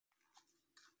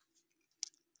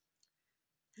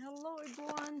Hello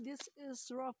everyone, this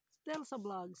is Rob Telsa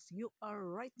Vlogs. You are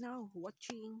right now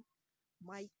watching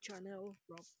my channel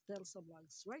Rob Telsa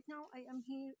Vlogs. Right now I am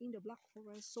here in the Black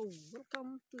Forest, so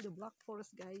welcome to the Black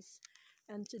Forest guys.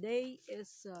 And today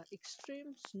is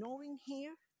extreme snowing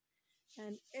here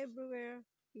and everywhere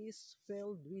is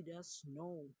filled with the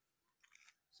snow.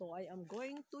 So I am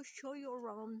going to show you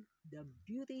around the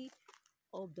beauty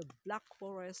of the Black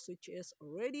Forest, which is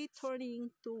already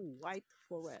turning to white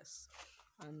forest.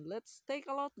 And let's take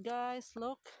a look guys.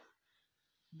 Look,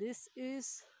 this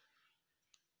is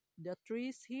the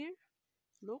trees here.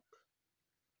 Look,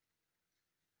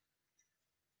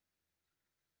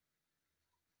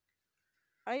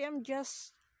 I am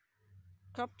just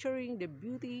capturing the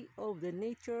beauty of the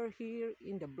nature here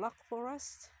in the Black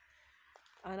Forest,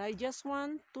 and I just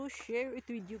want to share it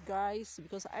with you guys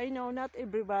because I know not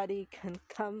everybody can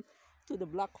come to the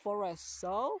Black Forest.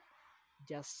 So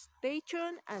just stay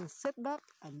tuned and sit back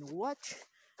and watch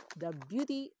the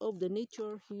beauty of the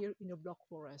nature here in the Black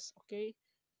Forest. Okay,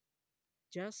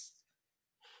 just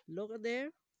look at there.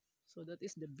 So that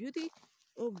is the beauty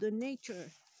of the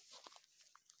nature.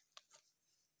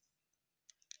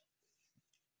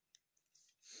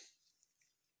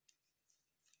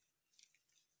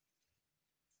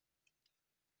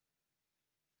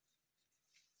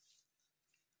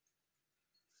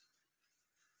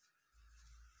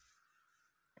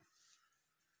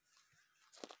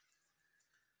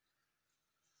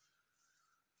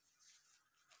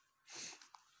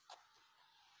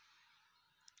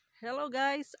 Hello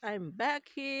guys, I'm back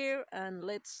here and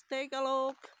let's take a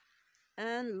look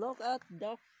and look at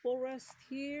the forest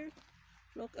here.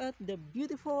 Look at the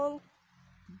beautiful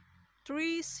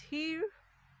trees here.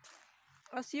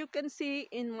 As you can see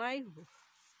in my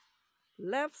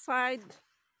left side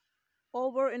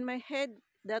over in my head,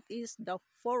 that is the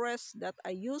forest that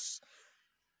I use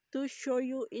to show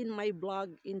you in my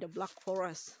blog in the Black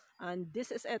Forest. And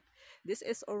this is it. This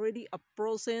is already a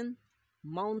frozen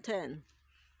mountain.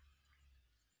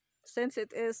 Since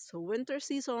it is winter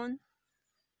season,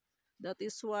 that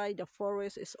is why the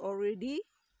forest is already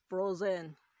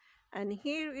frozen. And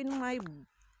here in my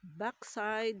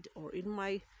backside or in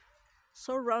my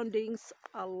surroundings,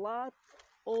 a lot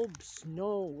of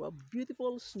snow, a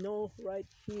beautiful snow right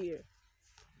here.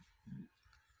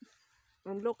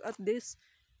 And look at this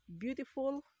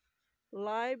beautiful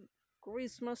live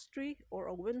Christmas tree or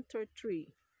a winter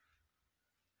tree.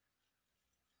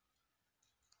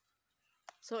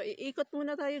 So iikot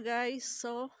muna tayo guys.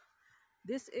 So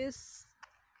this is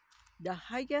the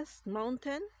highest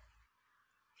mountain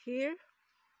here,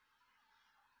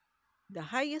 the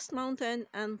highest mountain,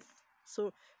 and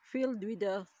so filled with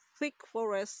the thick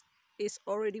forest is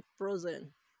already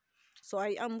frozen. So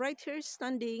I am right here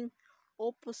standing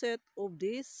opposite of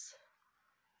this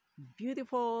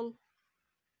beautiful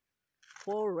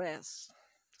forest.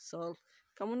 So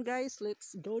come on guys,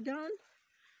 let's go down,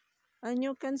 and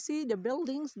you can see the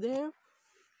buildings there.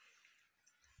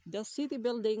 The city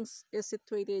buildings is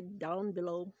situated down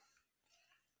below.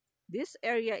 This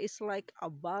area is like a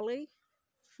valley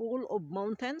full of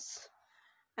mountains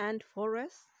and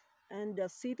forests, and the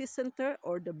city center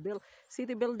or the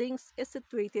city buildings is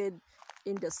situated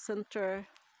in the center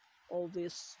of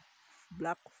this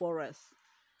Black Forest.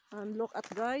 And look at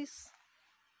guys,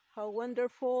 how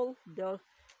wonderful the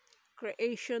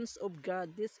creations of God.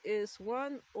 This is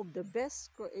one of the best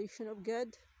creation of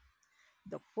God,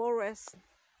 the forest.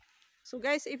 So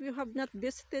guys, if you have not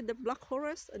visited the Black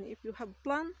Forest and if you have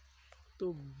planned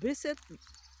to visit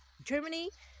Germany,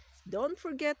 don't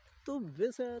forget to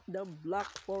visit the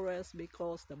Black Forest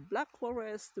because the Black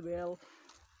Forest will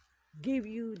give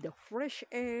you the fresh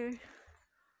air,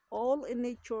 all in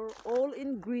nature, all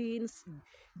in greens.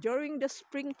 During the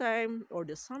springtime or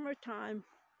the summertime,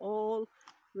 all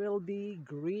will be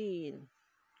green.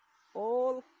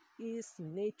 All is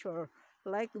nature.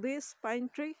 Like this pine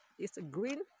tree is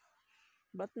green,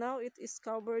 but now it is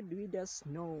covered with the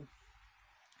snow.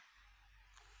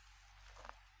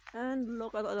 And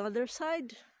look at another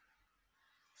side.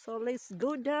 So let's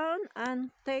go down and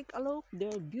take a look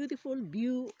the beautiful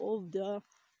view of the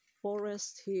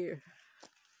forest here.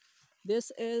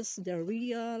 This is the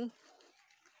real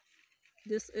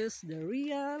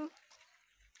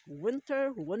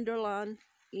winter wonderland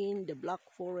in the Black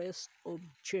Forest of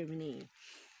Germany.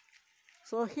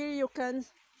 So here you can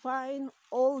find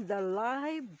all the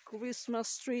live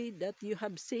Christmas tree that you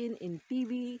have seen in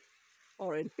TV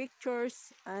or in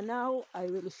pictures, and now I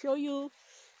will show you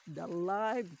the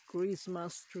live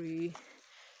Christmas tree.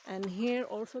 And here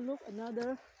also look,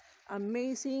 another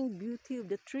amazing beauty of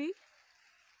the tree,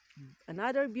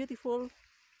 another beautiful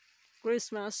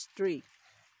Christmas tree.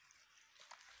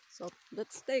 So,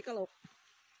 let's take a look.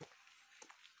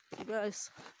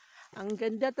 Guys, ang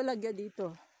ganda talaga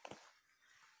dito.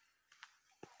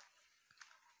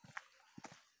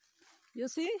 You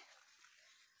see?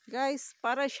 Guys,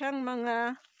 para siyang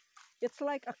mga, it's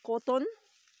like a cotton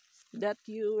that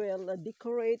you will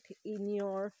decorate in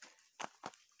your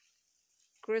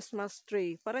Christmas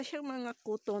tree. Para siyang mga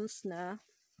cottons na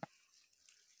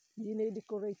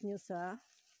dine-decorate nyo sa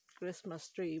Christmas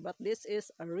tree. But this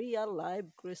is a real live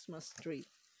Christmas tree.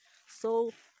 So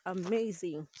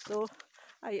amazing. So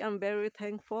I am very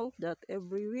thankful that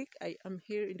every week I am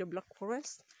here in the Black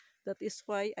Forest. That is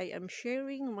why I am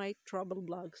sharing my travel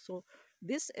vlog. So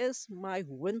this is my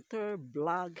winter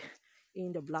vlog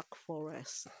in the Black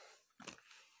Forest.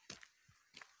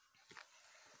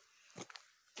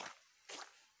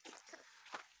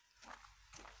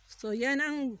 So yan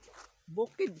ang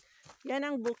bukid. Yan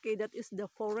ang bukid. That is the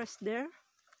forest there.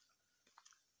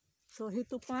 So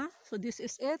ito pa. So this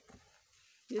is it.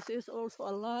 This is also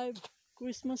a live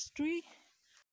Christmas tree.